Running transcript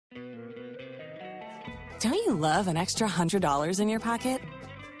Don't you love an extra $100 in your pocket?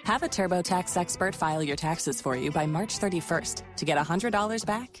 Have a TurboTax expert file your taxes for you by March 31st to get $100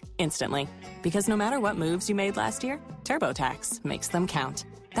 back instantly. Because no matter what moves you made last year, TurboTax makes them count.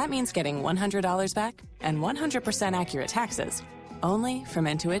 That means getting $100 back and 100% accurate taxes, only from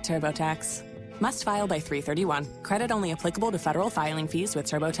Intuit TurboTax. Must file by 3/31. Credit only applicable to federal filing fees with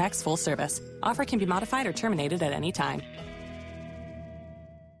TurboTax full service. Offer can be modified or terminated at any time.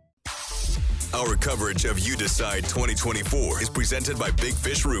 Our coverage of You Decide 2024 is presented by Big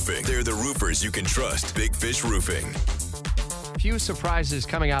Fish Roofing. They're the roofers you can trust. Big Fish Roofing. Few surprises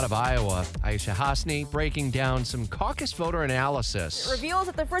coming out of Iowa. Aisha Hasni breaking down some caucus voter analysis. It reveals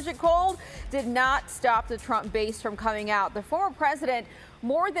that the frigid cold did not stop the Trump base from coming out. The former president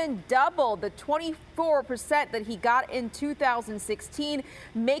more than doubled the 24% that he got in 2016,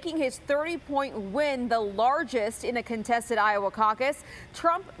 making his 30-point win the largest in a contested Iowa caucus.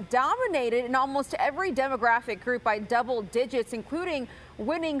 Trump dominated in almost every demographic group by double digits, including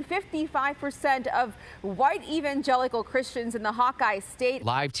winning 55% of white evangelical Christians in the Hawkeye State.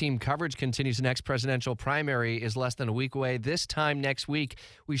 Live team coverage continues. The next presidential primary is less than a week away. This time next week,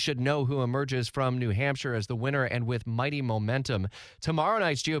 we should know who emerges from New Hampshire as the winner and with mighty momentum. Tomorrow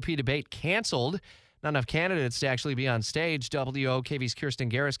night's GOP debate canceled. Not enough candidates to actually be on stage. WOKV's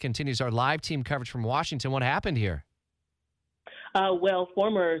Kirstin Garriss continues our live team coverage from Washington. What happened here? Well,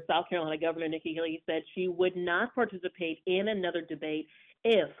 former South Carolina Governor Nikki Haley said she would not participate in another debate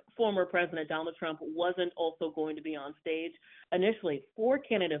if former President Donald Trump wasn't also going to be on stage. Initially, 4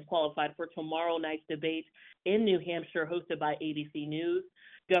 candidates qualified for tomorrow night's debate in New Hampshire, hosted by ABC News.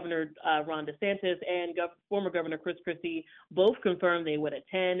 Governor Ron DeSantis and former Governor Chris Christie both confirmed they would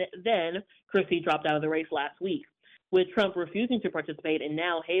attend. Then Christie dropped out of the race last week. With Trump refusing to participate and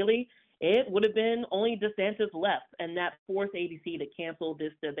now Haley, it would have been only DeSantis left, and that forced ABC to cancel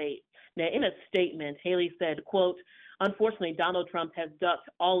this debate. Now, in a statement, Haley said, quote, "Unfortunately, Donald Trump has ducked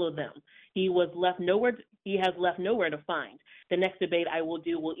all of them. He has left nowhere to find. The next debate I will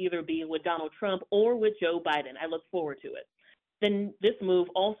do will either be with Donald Trump or with Joe Biden. I look forward to it." Then this move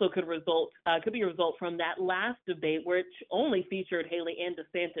also could be a result from that last debate, which only featured Haley and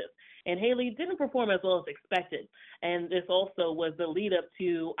DeSantis. And Haley didn't perform as well as expected. And this also was the lead up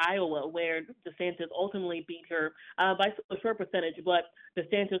to Iowa, where DeSantis ultimately beat her by a short percentage, but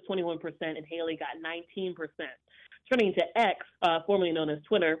DeSantis 21% and Haley got 19%. Turning to X, formerly known as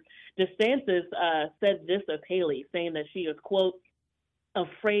Twitter, DeSantis said this of Haley, saying that she is, quote,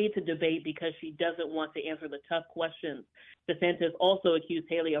 "afraid to debate because she doesn't want to answer the tough questions." DeSantis also accused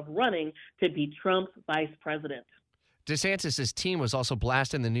Haley of running to be Trump's vice president. DeSantis' team was also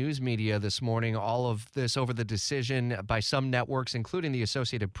blasting the news media this morning, all of this over the decision by some networks, including the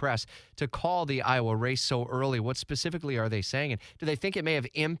Associated Press, to call the Iowa race so early. What specifically are they saying? And do they think it may have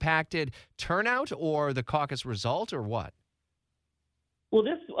impacted turnout or the caucus result or what? Well,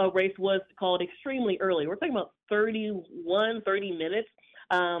 this race was called extremely early. We're talking about 30 minutes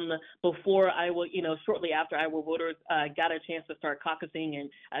before Iowa, shortly after Iowa voters got a chance to start caucusing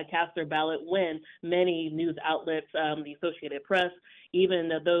and cast their ballot, when many news outlets, the Associated Press, even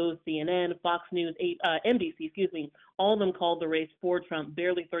those CNN, Fox News, NBC, all of them called the race for Trump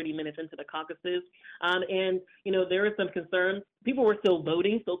barely 30 minutes into the caucuses. And there is some concern. People were still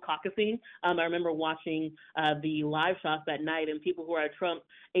voting, still caucusing. I remember watching the live shots that night, and people who were at Trump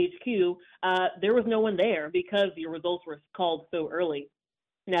HQ, there was no one there because the results were called so early.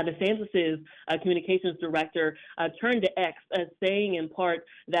 Now, DeSantis' communications director turned to X, saying in part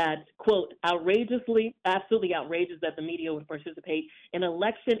that, quote, absolutely outrageous that the media would participate in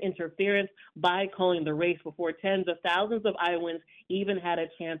election interference by calling the race before tens of thousands of Iowans even had a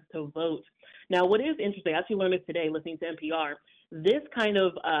chance to vote. Now, what is interesting, I actually learned this today listening to NPR, this kind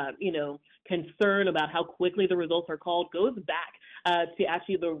of, concern about how quickly the results are called goes back to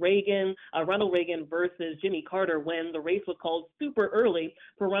actually the Ronald Reagan versus Jimmy Carter, when the race was called super early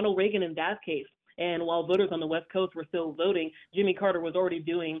for Ronald Reagan in that case. And while voters on the West Coast were still voting, Jimmy Carter was already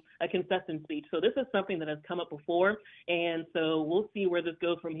doing a concession speech. So this is something that has come up before. And so we'll see where this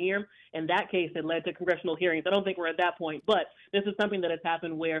goes from here. In that case, it led to congressional hearings. I don't think we're at that point, but this is something that has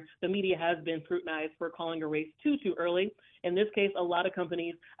happened where the media has been scrutinized for calling a race too early. In this case, a lot of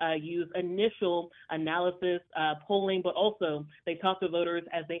companies use initial analysis, polling, but also they talk to voters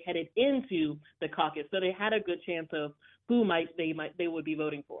as they headed into the caucus. So they had a good chance of who they would be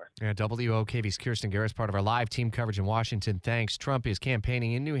voting for. Yeah, WOKV's Kirstin Garriss, part of our live team coverage in Washington. Thanks. Trump is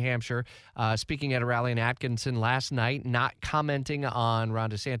campaigning in New Hampshire, speaking at a rally in Atkinson last night, not commenting on Ron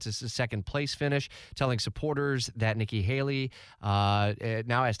DeSantis' second place finish, telling supporters that Nikki Haley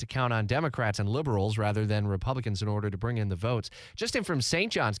now has to count on Democrats and liberals rather than Republicans in order to bring in the votes. Just in from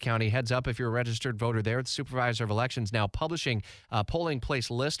St. Johns County, heads up if you're a registered voter there, the Supervisor of Elections now publishing a polling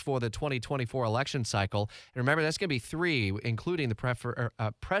place list for the 2024 election cycle. And remember, that's going to be 3, including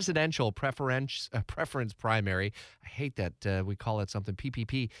the presidential preference primary. I hate that we call it something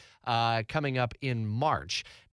PPP, coming up in March.